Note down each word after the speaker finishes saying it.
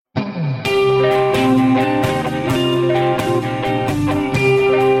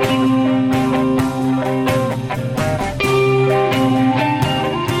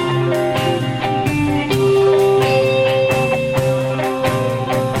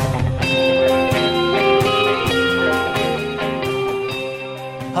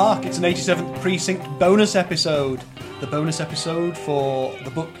an 87th Precinct bonus episode. The bonus episode for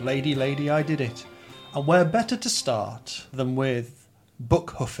the book Lady, Lady, I Did It. And where better to start than with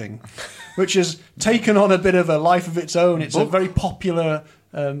book huffing, which has taken on a bit of a life of its own. It's a very popular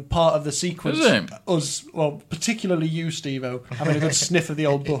part of the sequence. Is it? Us, well, particularly you, Steve-O, having a good sniff of the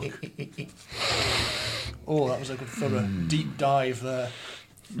old book. Oh, that was a good thorough deep dive there.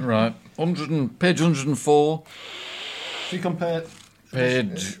 Right. Page 104. If you compare...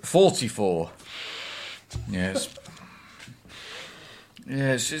 Page 44. Yes.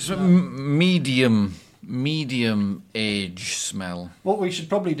 Yes, it's a medium age smell. What we should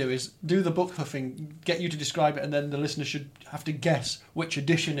probably do is do the book huffing, get you to describe it, and then the listener should have to guess which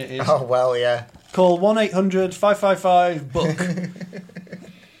edition it is. Oh, well, yeah. Call 1-800-555-BOOK.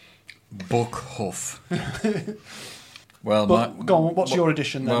 Book huff. Well, Go on, what's your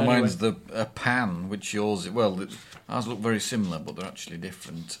edition then? Well, anyway? mine's a pan, which yours... Well, ours look very similar, but they're actually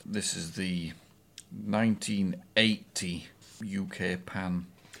different. This is the 1980 UK pan.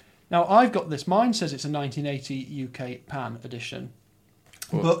 Now, I've got this. Mine says it's a 1980 UK pan edition.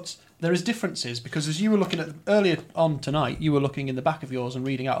 But there is differences, because as you were looking at... Earlier on tonight, you were looking in the back of yours and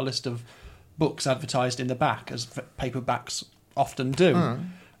reading out a list of books advertised in the back, as paperbacks often do.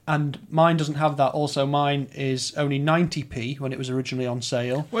 And mine doesn't have that. Also, mine is only 90p when it was originally on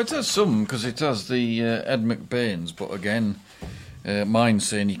sale. Well, it has some, because it has the Ed McBain's, but again, mine's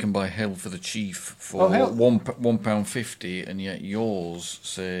saying you can buy Hell for the Chief for £1.50, and yet yours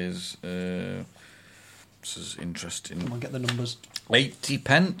says... this is interesting. I'll get the numbers. 80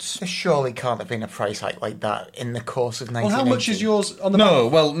 pence? There surely can't have been a price hike like that in the course of 1980. Well, how much is yours on the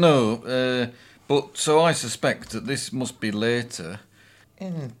back? But so I suspect that this must be later.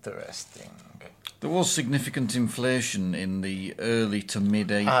 Interesting. There was significant inflation in the early to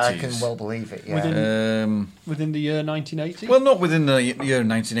mid-80s. I can well believe it, yeah. Within the year 1980? Well, not within the year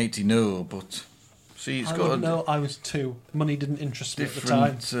 1980, no, but... See, it's got No, I was 2. Money didn't interest me at the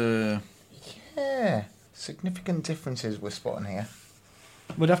time. Yeah. Significant differences we're spotting here.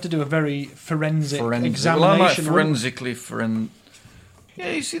 We'd have to do a very forensic examination. Well, I might forensically...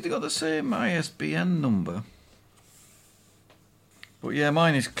 Yeah, you see, they got the same ISBN number. But yeah,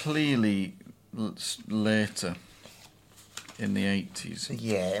 mine is clearly later in the 80s.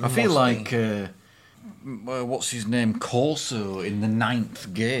 Yeah, I feel like what's his name, Corso in the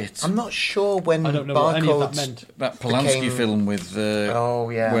Ninth Gate. I'm not sure when I don't know what any of that meant. That Polanski film with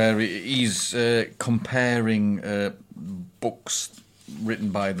where he's comparing books written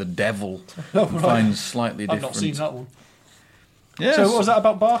by the devil. Finds slightly different. I've not seen that one. Yes. So what was that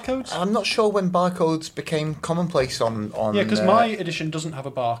about barcodes? I'm not sure when barcodes became commonplace on yeah, because my edition doesn't have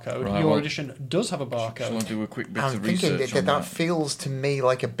a barcode. Right, Your edition does have a barcode. Shall I do a quick bit I'm of thinking research that on that feels to me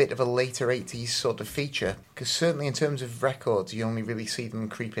like a bit of a later 80s sort of feature, because certainly in terms of records you only really see them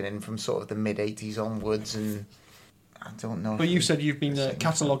creeping in from sort of the mid-80s onwards, and I don't know. But you said you've been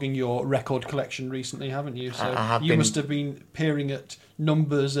cataloguing your record collection recently, haven't you? So I have you been. must have been peering at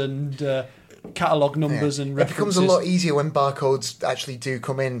numbers and catalogue numbers and references. It becomes a lot easier when barcodes actually do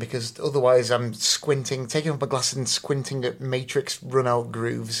come in, because otherwise I'm squinting, taking up my glasses and squinting at matrix run-out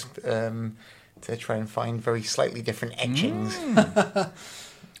grooves to try and find very slightly different etchings.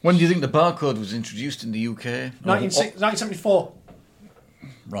 When do you think the barcode was introduced in the UK? 1974.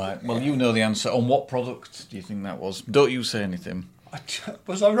 Right, well, you know the answer. On what product do you think that was? Don't you say anything.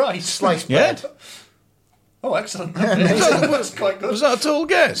 Was I right? Sliced bread. Oh, excellent. That's quite good. Was that a total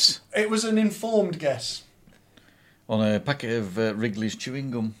guess? It was an informed guess. On a packet of Wrigley's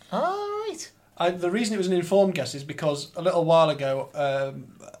chewing gum. All right. The reason it was an informed guess is because a little while ago,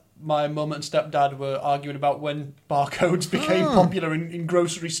 my mum and stepdad were arguing about when barcodes became popular in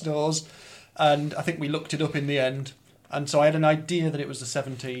grocery stores, and I think we looked it up in the end. And so I had an idea that it was the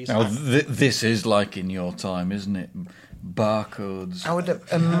 70s. Now, this is like in your time, isn't it? Barcodes. I would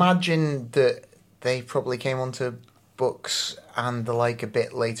imagine that they probably came onto books and the like a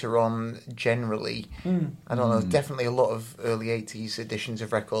bit later on generally. I don't know, definitely a lot of early 80s editions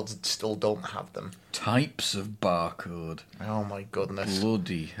of records still don't have them. Types of barcode. Oh my goodness.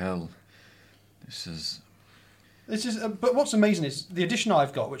 Bloody hell. This is... But what's amazing is the edition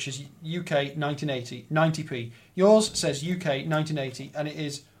I've got, which is UK 1980, 90p. Yours says UK 1980, and it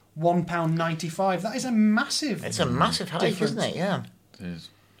is £1.95. That is a massive. It's a massive hike, difference. isn't it? Yeah. It is.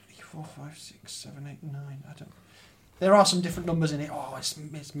 3, 4, 5, 6, 7, 8, 9. I don't. There are some different numbers in it. Oh, it's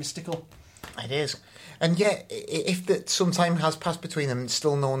mystical. It is. And yet, if that some time has passed between them,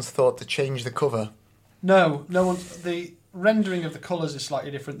 still no one's thought to change the cover. No one. The rendering of the colours is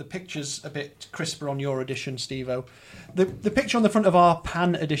slightly different. The picture's a bit crisper on your edition, Steve-O. The picture on the front of our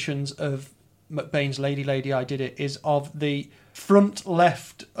pan editions of McBain's Lady Lady, I Did It is of the front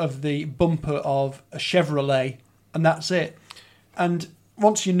left of the bumper of a Chevrolet, and that's it. And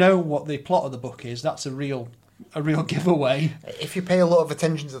once you know what the plot of the book is, that's a real giveaway. If you pay a lot of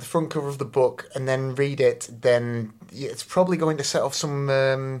attention to the front cover of the book and then read it, then it's probably going to set off some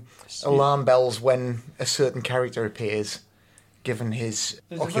alarm bells when a certain character appears, given his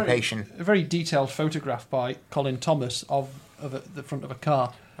occupation. A very detailed photograph by Colin Thomas of the front of a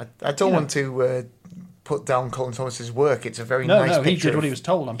car. I don't want to put down Colin Thomas's work. It's a very nice picture. No, he did what he was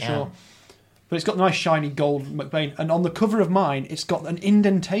told, I'm sure. But it's got nice shiny gold McBain. And on the cover of mine, it's got an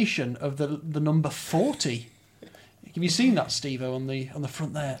indentation of the number 40. Have you seen that, Steve-O, on the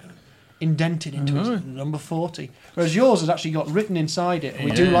front there? Indented into it, number 40. Whereas yours has actually got written inside it.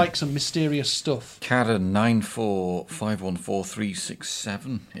 We do like some mysterious stuff. Karen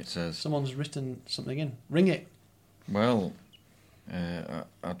 945143667, it says. Someone's written something in. Ring it. Well,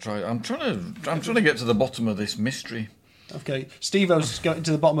 I'm trying to get to the bottom of this mystery. Okay, Steve-O's got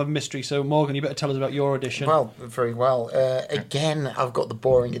to the bottom of a mystery, so Morgan, you better tell us about your edition. Well, very well. Again, I've got the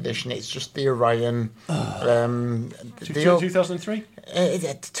boring edition. It's just the Orion. 2003?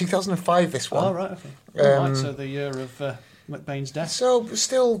 2005, this one. Oh, right, okay. Right, so the year of McBain's death. So,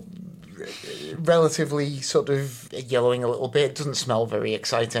 still relatively sort of yellowing a little bit. It doesn't smell very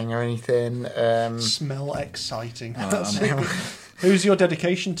exciting or anything. Smell exciting. Who's your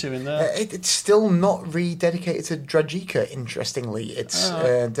dedication to in there? It's still not rededicated to Drajika, interestingly. It's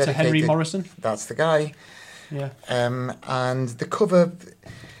dedicated to Henry Morrison? That's the guy. Yeah. And the cover,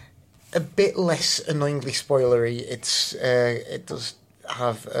 a bit less annoyingly spoilery. It does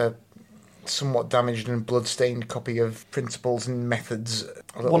have a somewhat damaged and blood-stained copy of Principles and Methods.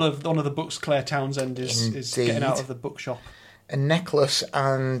 One of the books Claire Townsend is getting out of the bookshop. A necklace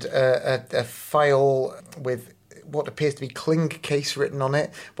and a file with what appears to be Kling case written on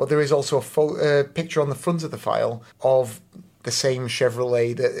it, but there is also a picture on the front of the file of the same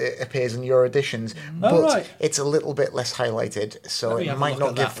Chevrolet that appears in your editions, but it's a little bit less highlighted, so it might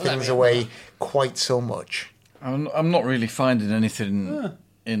not give things away quite so much. I'm not really finding anything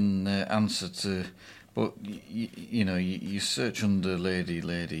in answer to, but you search under Lady.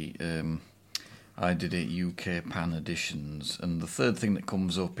 I Did It UK Pan editions, and the third thing that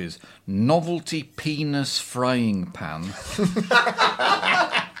comes up is novelty penis frying pan,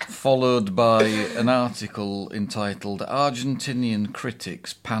 followed by an article entitled Argentinian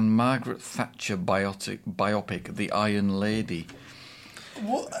critics pan Margaret Thatcher biopic The Iron Lady.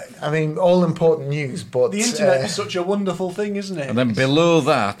 What? I mean, all important news, but the internet is such a wonderful thing, isn't it? And then below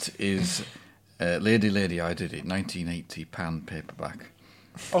that is Lady I Did It 1980 pan paperback.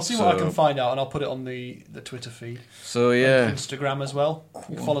 I'll see what I can find out, and I'll put it on the Twitter feed. So yeah, and Instagram as well.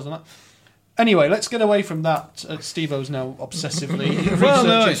 You can follow us on that. Anyway, let's get away from that. Steve-O's now obsessively. Well,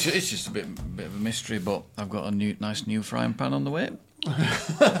 no, it's just a bit of a mystery, but I've got a nice new frying pan on the way.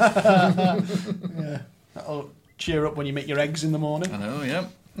 Yeah, that'll cheer up when you make your eggs in the morning. I know, yeah.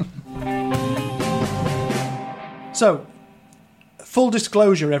 So, full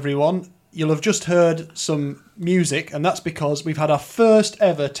disclosure, everyone. You'll have just heard some music, and that's because we've had our first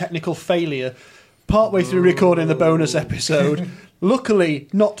ever technical failure partway through recording the bonus episode. Luckily,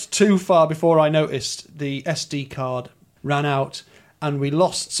 not too far before I noticed, the SD card ran out and we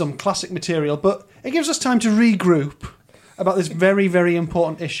lost some classic material, but it gives us time to regroup about this very, very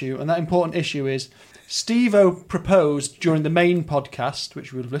important issue, and that important issue is Steve-O proposed during the main podcast,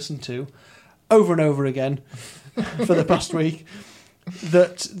 which we've listened to over and over again for the past week,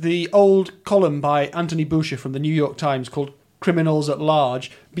 that the old column by Anthony Boucher from the New York Times called Criminals at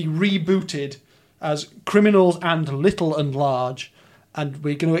Large be rebooted as Criminals and Little and Large, and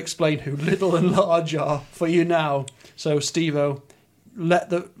we're going to explain who Little and Large are for you now. So, Steve-O,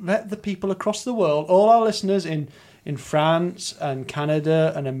 let the people across the world, all our listeners in France and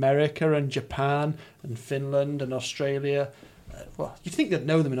Canada and America and Japan and Finland and Australia, well, you'd think they'd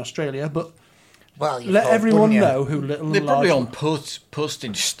know them in Australia, but let everyone know who Little and Large are. They're probably on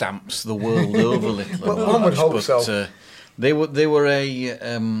postage stamps the world over, Little and Large. One would hope so. They were a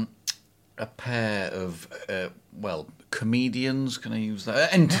pair of comedians. Can I use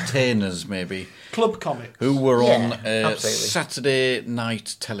that? Entertainers, maybe. Club comics. Who were on Saturday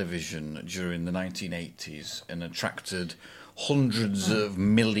night television during the 1980s and attracted hundreds of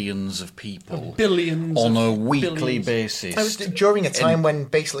millions of people, billions on a weekly basis. During a time when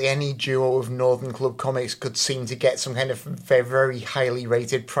basically any duo of Northern Club comics could seem to get some kind of very, very highly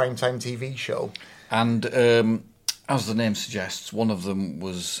rated primetime TV show. And as the name suggests, one of them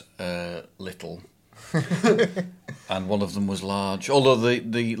was little and one of them was large, although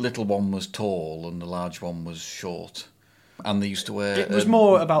the little one was tall and the large one was short. And they used to wear... It was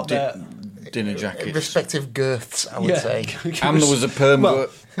more about dinner jackets. Respective girths, I would say. And there was a perm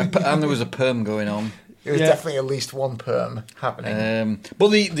and there was a perm going on. There was definitely at least one perm happening. But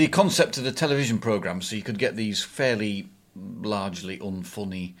the concept of the television programme, so you could get these fairly largely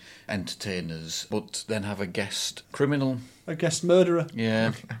unfunny entertainers, but then have a guest criminal. A guest murderer.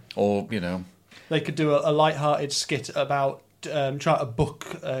 Yeah. Or, They could do a light-hearted skit about trying to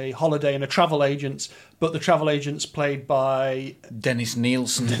book a holiday in a travel agent's, but the travel agent's played by... Dennis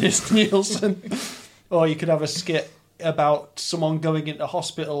Nielsen. Or you could have a skit about someone going into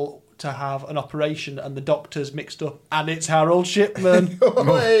hospital to have an operation and the doctor's mixed up, and it's Harold Shipman.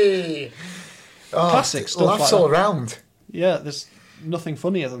 Classic stuff. Laughs all around. Yeah, there's nothing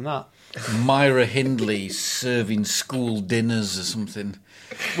funnier than that. Myra Hindley serving school dinners or something.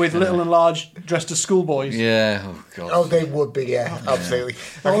 With Little and Large dressed as schoolboys. Yeah, oh God. Oh, they would be, absolutely.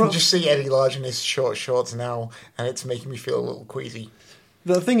 I can just see Eddie Large in his short shorts now, and it's making me feel a little queasy.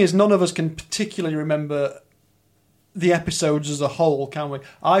 The thing is, none of us can particularly remember the episodes as a whole, can we?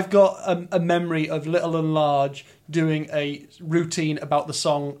 I've got a memory of Little and Large doing a routine about the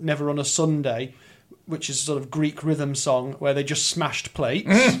song Never on a Sunday, which is a sort of Greek rhythm song where they just smashed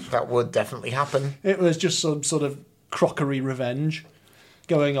plates. That would definitely happen. It was just some sort of crockery revenge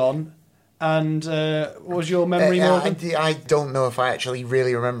going on. And what was your memory, Morgan? I don't know if I actually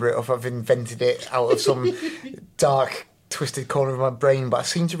really remember it or if I've invented it out of some dark, twisted corner of my brain, but I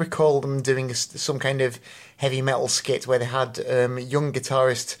seem to recall them doing some kind of heavy metal skit where they had a young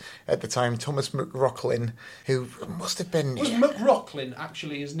guitarist at the time, Thomas McRocklin, who must have been... Was McRocklin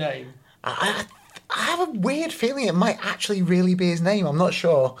actually his name? I have a weird feeling it might actually really be his name. I'm not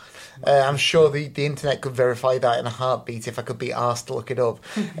sure. I'm sure the internet could verify that in a heartbeat if I could be asked to look it up.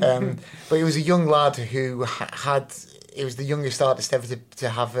 But he was a young lad who he was the youngest artist ever to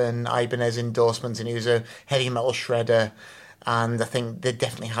have an Ibanez endorsement, and he was a heavy metal shredder. And I think they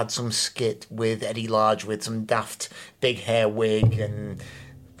definitely had some skit with Eddie Large with some daft big hair wig, and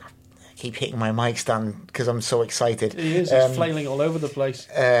I keep hitting my mic stand because I'm so excited. He is, he's flailing all over the place.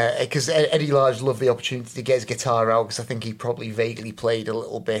 Because Eddie Large loved the opportunity to get his guitar out, because I think he probably vaguely played a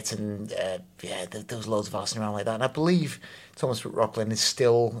little bit, and there was loads of arsing around like that. And I believe Thomas McRocklin is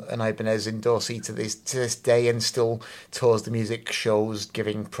still an Ibanez endorsee to this day, and still tours the music shows,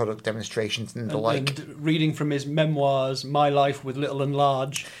 giving product demonstrations and the like. And reading from his memoirs, My Life with Little and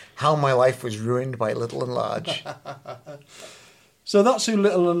Large. How My Life Was Ruined by Little and Large. So that's who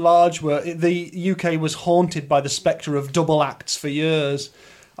Little and Large were. The UK was haunted by the spectre of double acts for years.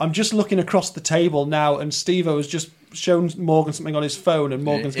 I'm just looking across the table now, and Steve-O has just shown Morgan something on his phone, and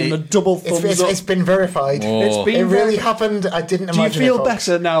Morgan's given a double thumbs up. It's been verified. Oh. It really happened. I didn't imagine. Do you feel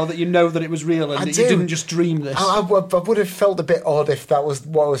better now that you know that it was real and that you didn't just dream this? I would have felt a bit odd if that was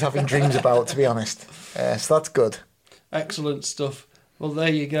what I was having dreams about, to be honest. So that's good. Excellent stuff. Well, there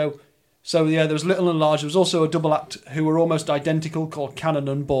you go. So, yeah, there was Little and Large. There was also a double act who were almost identical called Cannon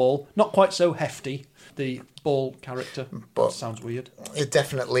and Ball. Not quite so hefty, the Ball character. But that sounds weird. It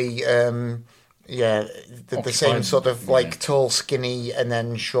definitely, the same sort of like tall, skinny, and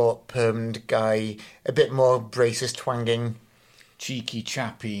then short, permed guy. A bit more racist twanging. Cheeky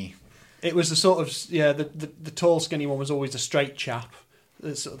chappy. It was the sort of, the tall, skinny one was always the straight chap.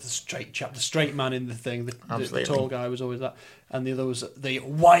 The straight man in the thing. The tall guy was always that. And the other was the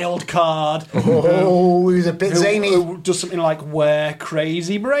wild card. Oh, he was a bit zany. Who does something like wear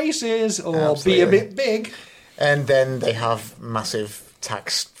crazy braces or be a bit big. And then they have massive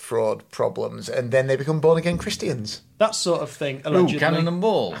tax fraud problems, and then they become born-again Christians. That sort of thing, allegedly. Ooh, Cannon and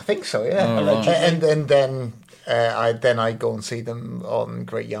Ball? I think so, yeah. Oh, allegedly. And then I go and see them on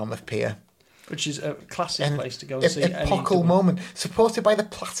Great Yarmouth Pier. Which is a classic place to go and see. Epochal moment, supported by the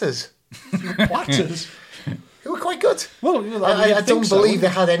Platters. Platters? Who were quite good. Well, I don't believe they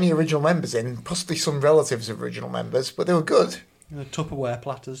had any original members in, possibly some relatives of original members, but they were good. The Tupperware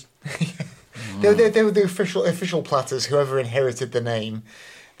Platters. They were the official Platters, whoever inherited the name.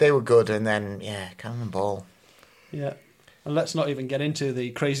 They were good, and then, Cannon and Ball. Yeah. And let's not even get into the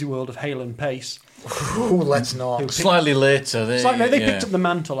crazy world of Hale and Pace. Ooh, let's not. Slightly later. They picked up the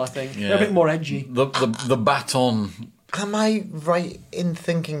mantle, I think. Yeah. They're a bit more edgy. The baton. Am I right in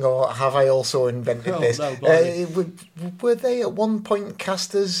thinking, or have I also invented this? No, were they at one point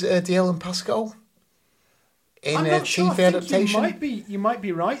cast as DL and Pascoe in a chief adaptation? You might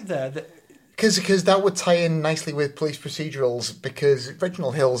be right there. Because that would tie in nicely with police procedurals, because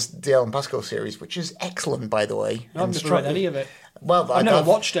Reginald Hill's DL and Pascoe series, which is excellent, by the way. I haven't read any of it. Well, I've never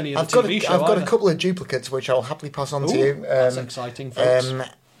watched any of the TV show. I've got a couple of duplicates, which I'll happily pass on to you. That's exciting, folks.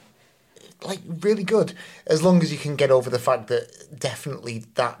 Really good, as long as you can get over the fact that definitely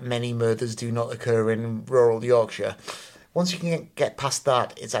that many murders do not occur in rural Yorkshire, once you can get past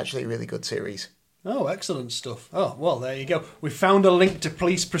that, it's actually a really good series. Oh, excellent stuff. Oh, well, there you go. We found a link to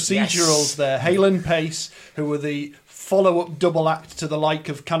police procedurals there. Hale and Pace, who were the follow-up double act to the like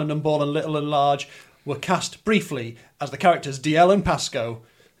of Cannon and Ball and Little and Large, were cast briefly as the characters DL and Pasco.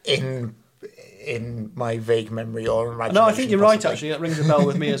 In my vague memory or imagination. No, I think you're possibly. right, actually. It rings a bell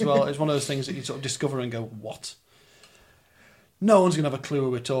with me as well. It's one of those things that you sort of discover and go, what? No one's going to have a clue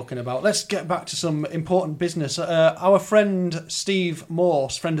what we're talking about. Let's get back to some important business. Our friend Steve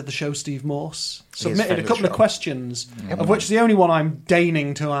Morse, friend of the show Steve Morse, submitted a couple of questions, of which the only one I'm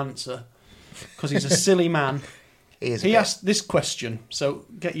deigning to answer, because he's a silly man. He asked this question, so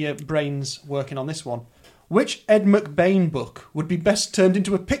get your brains working on this one. Which Ed McBain book would be best turned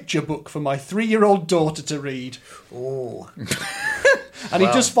into a picture book for my 3-year-old daughter to read? Oh. And he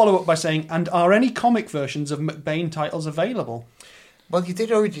does follow up by saying, and are any comic versions of McBain titles available? Well, you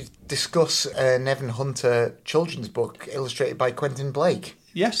did already discuss an Evan Hunter children's book illustrated by Quentin Blake.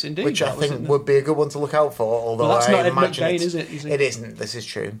 Yes, indeed. Which I think would be a good one to look out for, although well, that's not Ed imagine McBain, is it? It isn't, this is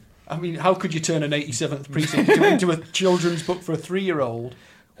true. I mean, how could you turn an 87th Precinct into a children's book for a 3-year-old?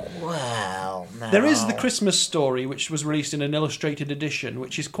 Well, no. There is The Christmas Story, which was released in an illustrated edition,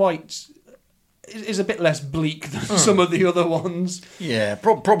 which is is a bit less bleak than some of the other ones. Yeah,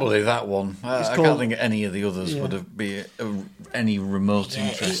 probably that one. I can't think any of the others would have been any remote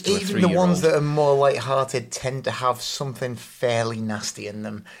interest to a 3-year-old. Even the ones that are more light-hearted tend to have something fairly nasty in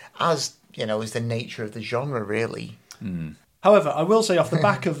them, as, is the nature of the genre, really. However, I will say off the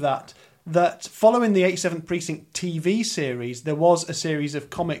back of that following the 87th Precinct TV series, there was a series of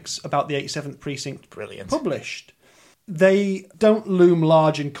comics about the 87th Precinct published. They don't loom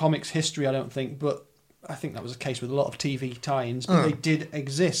large in comics history, I don't think, but I think that was the case with a lot of TV tie-ins, but they did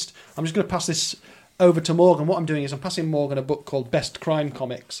exist. I'm just going to pass this over to Morgan. What I'm doing is I'm passing Morgan a book called Best Crime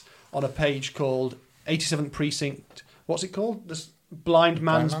Comics on a page called 87th Precinct. What's it called? This Blind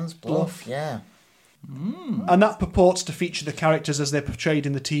Man's Bluff. Yeah. And that purports to feature the characters as they're portrayed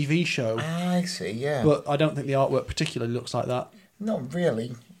in the TV show. I see, yeah. But I don't think the artwork particularly looks like that. Not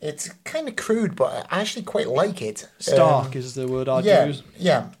really. It's kind of crude, but I actually quite like it. Stark is the word I'd use.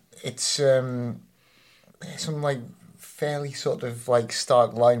 Yeah, it's some fairly sort of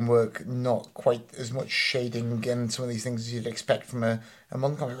stark line work, not quite as much shading and some of these things as you'd expect from a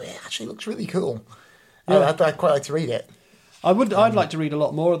modern comic. It actually looks really cool. Yeah. I'd quite like to read it. I'd like to read a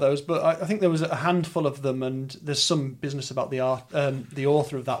lot more of those, but I think there was a handful of them, and there's some business about the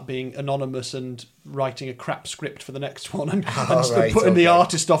author of that being anonymous and writing a crap script for the next one and putting the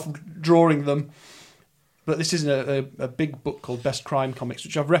artist off drawing them. But this is a big book called Best Crime Comics,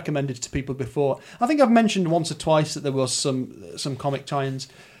 which I've recommended to people before. I think I've mentioned once or twice that there was some comic tie-ins.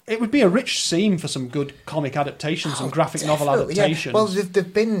 It would be a rich seam for some good comic adaptations and graphic novel adaptations. Yeah. Well,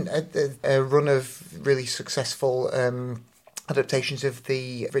 there've been a run of really successful adaptations of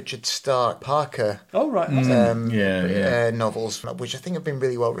the Richard Stark Parker novels, which I think have been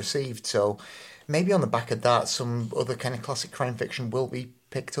really well received. So maybe on the back of that, some other kind of classic crime fiction will be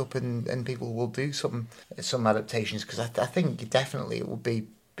picked up and people will do some adaptations, because I think definitely it would be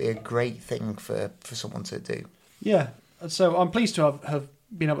a great thing for someone to do. Yeah, so I'm pleased to have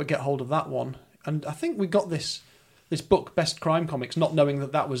been able to get hold of that one. And I think we got this book, Best Crime Comics, not knowing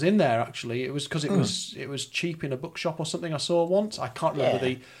that was in there, actually. It was because it was cheap in a bookshop or something I saw once. I can't remember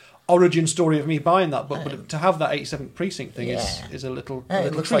the origin story of me buying that book, but to have that 87th Precinct thing is a little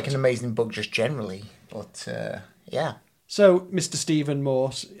it looks treat. Like an amazing book just generally, but yeah. So, Mr. Stephen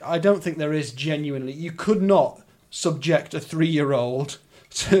Morse, I don't think there is genuinely... You could not subject a 3-year-old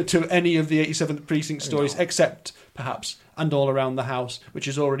to any of the 87th Precinct stories, except, perhaps, And All Around the House, which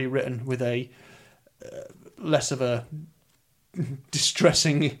is already written with a less of a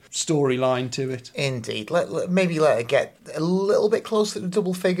distressing storyline to it. Indeed. Maybe let it get a little bit closer to the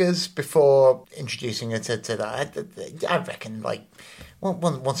double figures before introducing her to that. I reckon,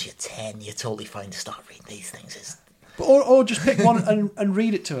 once you're 10, you're totally fine to start reading these things. Or just pick one and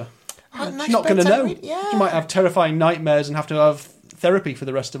read it to her. She's not going to know. She might have terrifying nightmares and have to have therapy for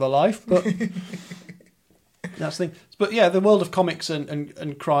the rest of her life, but that's the thing. But yeah, the world of comics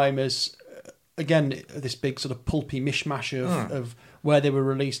and crime is, again, this big sort of pulpy mishmash of where they were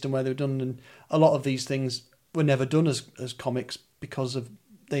released and where they were done. And a lot of these things were never done as comics because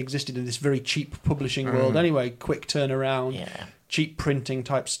they existed in this very cheap publishing world anyway, quick turnaround, cheap printing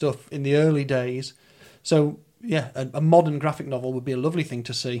type stuff in the early days. So... yeah, a modern graphic novel would be a lovely thing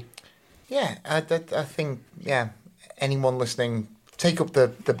to see. Yeah, I think, anyone listening, take up the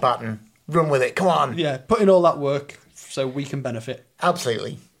baton, run with it, come on. Yeah, put in all that work so we can benefit.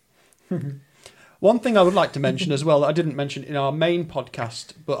 Absolutely. One thing I would like to mention as well, that I didn't mention in our main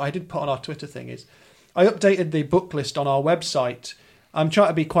podcast, but I did put on our Twitter thing, is I updated the book list on our website. I'm trying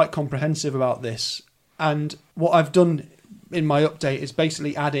to be quite comprehensive about this. And what I've done in my update is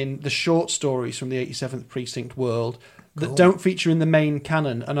basically add in the short stories from the 87th Precinct world that don't feature in the main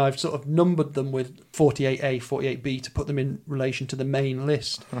canon. And I've sort of numbered them with 48A, 48B to put them in relation to the main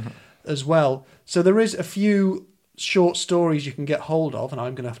list as well. So there is a few short stories you can get hold of, and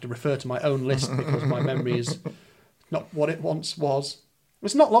I'm going to have to refer to my own list because my memory is not what it once was.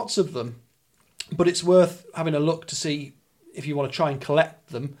 There's not lots of them, but it's worth having a look to see if you want to try and collect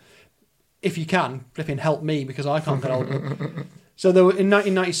them. If you can, flipping help me because I can't get hold of them. So in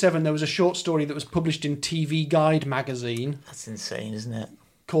 1997, there was a short story that was published in TV Guide magazine. That's insane, isn't it?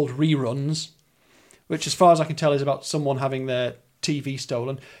 Called Reruns, which as far as I can tell is about someone having their TV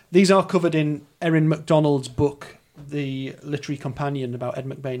stolen. These are covered in Erin MacDonald's book, The Literary Companion, about Ed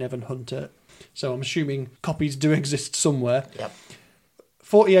McBain, Evan Hunter. So I'm assuming copies do exist somewhere. Yep.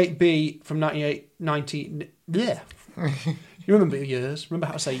 48B from 1990. Yeah. You remember years? Remember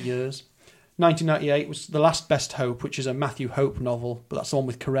how to say years? 1998 was The Last Best Hope, which is a Matthew Hope novel, but that's the one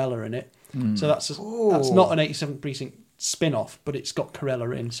with Corella in it. So that's not an 87th Precinct spin-off, but it's got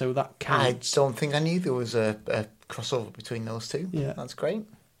Corella in, so that counts. I don't think I knew there was a crossover between those two. Yeah. That's great.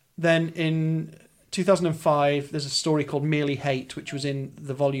 Then in 2005, there's a story called Merely Hate, which was in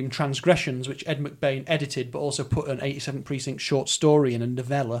the volume Transgressions, which Ed McBain edited, but also put an 87th Precinct short story in a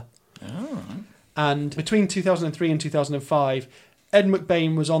novella. Oh. And between 2003 and 2005, Ed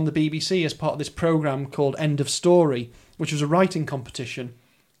McBain was on the BBC as part of this programme called End of Story, which was a writing competition.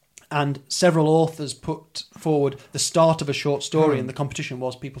 And several authors put forward the start of a short story, and the competition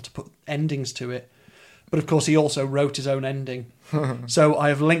was people to put endings to it. But of course, he also wrote his own ending. So I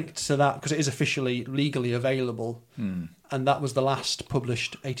have linked to that because it is officially legally available. And that was the last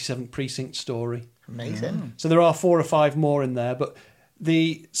published 87th Precinct story. Amazing. So there are 4 or 5 more in there, but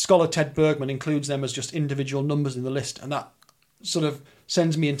the scholar Ted Bergman includes them as just individual numbers in the list, and that sort of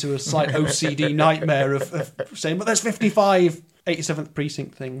sends me into a slight OCD nightmare of saying, but there's 55 87th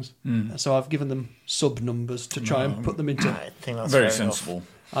Precinct things. So I've given them sub-numbers to try and put them into... I think that's Very sensible. enough.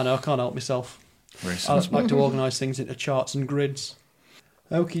 I know, I can't help myself. Very I sensible. like to organise things into charts and grids.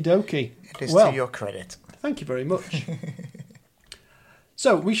 Okie dokie. It is Well, to your credit. thank you very much.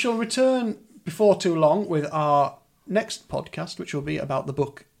 So we shall return before too long with our next podcast, which will be about the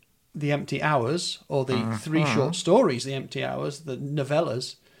book The Empty Hours, or the 3 short stories, The Empty Hours, the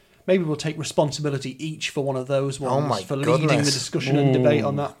novellas. Maybe we'll take responsibility each for one of those ones for leading the discussion and debate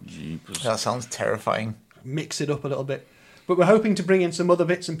on that. Jeepers. That sounds terrifying. Mix it up a little bit. But we're hoping to bring in some other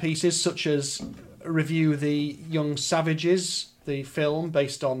bits and pieces, such as review The Young Savages, the film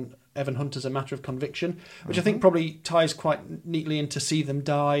based on Evan Hunter's A Matter of Conviction, which I think probably ties quite neatly into See Them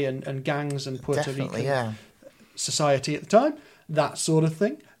Die and gangs and Puerto Rican society at the time. That sort of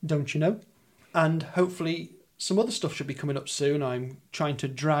thing, don't you know? And hopefully some other stuff should be coming up soon. I'm trying to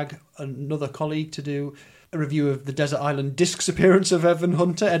drag another colleague to do a review of the Desert Island Discs appearance of Evan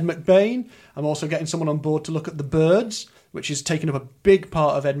Hunter, Ed McBain. I'm also getting someone on board to look at The Birds, which is taking up a big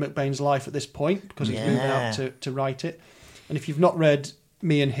part of Ed McBain's life at this point because he's moving out to write it. And if you've not read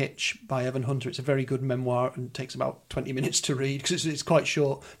Me and Hitch by Evan Hunter, it's a very good memoir and takes about 20 minutes to read because it's quite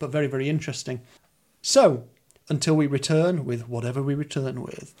short, but very, very interesting. So, until we return with whatever we return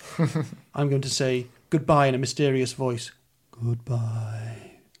with, I'm going to say goodbye in a mysterious voice.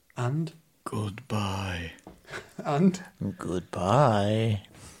 Goodbye. And? Goodbye. And? Goodbye.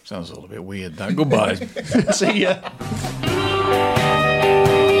 Sounds all a bit weird, that. Goodbye. See ya.